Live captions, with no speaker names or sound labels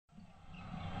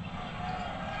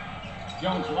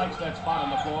Jones likes that spot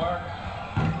on the floor.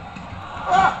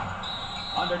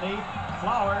 Underneath,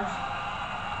 Flowers.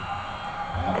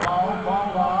 And ball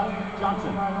on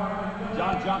Johnson.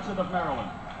 John Johnson of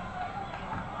Maryland.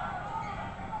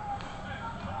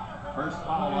 First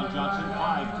foul on Johnson,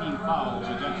 5 team fouls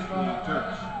against the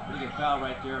Terps. Pretty good foul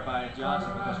right there by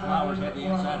Johnson because Flowers had the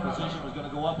inside position, was going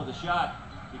to go up with a shot.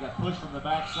 He got pushed from the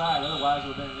backside, otherwise it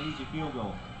would have been an easy field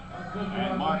goal.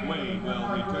 And Mark Wade will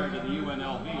return to the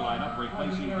UNLV lineup,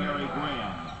 replacing Gary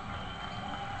Graham.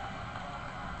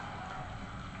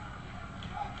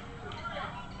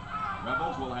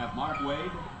 Rebels will have Mark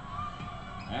Wade,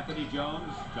 Anthony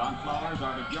Jones, John Flowers,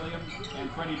 Arvid Gilliam, and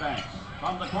Freddie Banks.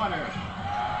 From the corner,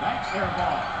 Banks air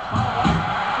ball.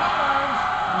 Flowers!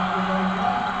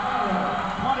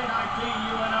 2019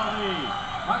 UNLV.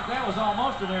 Mike, that was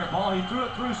almost an air ball. He threw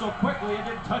it through so quickly it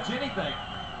didn't touch anything.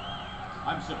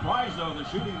 I'm surprised, though, the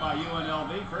shooting by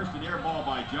UNLV. First an air ball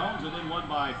by Jones and then one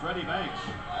by Freddie Banks.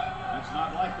 That's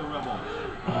not like the Rebels.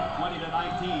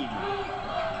 20-19.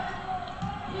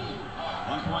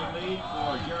 1-point lead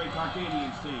for Jerry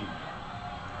Tarkanian's team.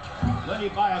 Lenny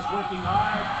Bias working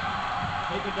hard.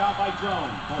 Taken down by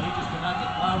Jones. Well, he just could not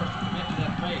get Flowers to commit to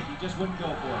that fake. He just wouldn't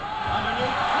go for it.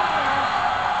 Underneath, Flowers.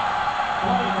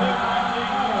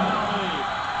 22-19 UNLV.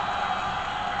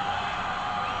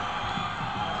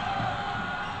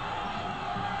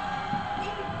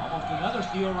 Almost another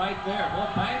steal right there.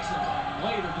 Both Banks and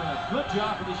Wade are doing a good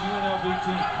job for this UNLV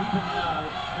team, keeping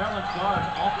Maryland's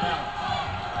guards off balance.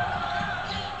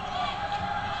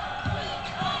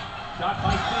 Shot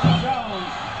by Steve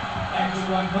Jones.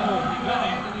 Excellent move. He got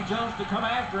Anthony Jones to come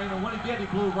after him, and when he did, he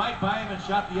blew right by him and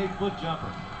shot the 8-foot jumper.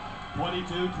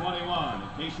 22-21. In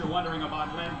case you're wondering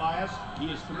about Len Bias, he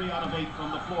is 3 out of 8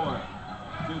 from the floor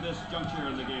to this juncture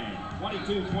in the game.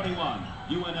 22-21,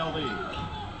 UNLV.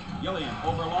 Gillian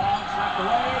over Long, slapped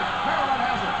away. Maryland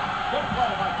has it. Good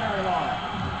play by Terry Long.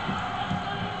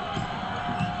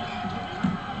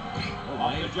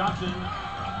 Off to Johnson.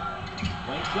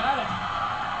 Wade got it.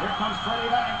 Here comes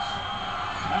Freddie Banks.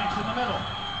 Banks in the middle.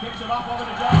 Kicks it off over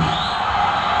to Johnson.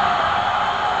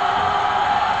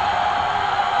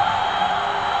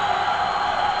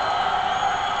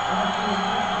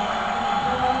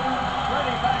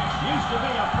 Freddie Banks used to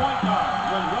be a point guard.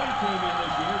 When Wade came in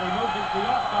this year, they moved into the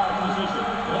off-guard position.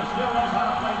 He still knows how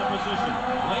to play the position.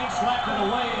 Wade slapped it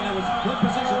away, and it was good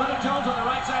position. Look at Jones on the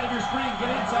right side of your screen.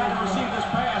 Get inside and receive this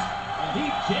pass. And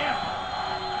he jammed.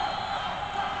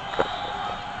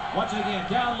 Once again,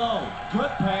 down low.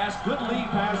 Good pass, good lead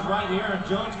pass right here, and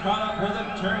Jones caught up with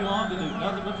it. Terry Long to do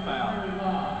nothing but foul.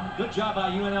 Good job by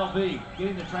UNLV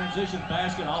getting the transition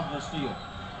basket off of a steal.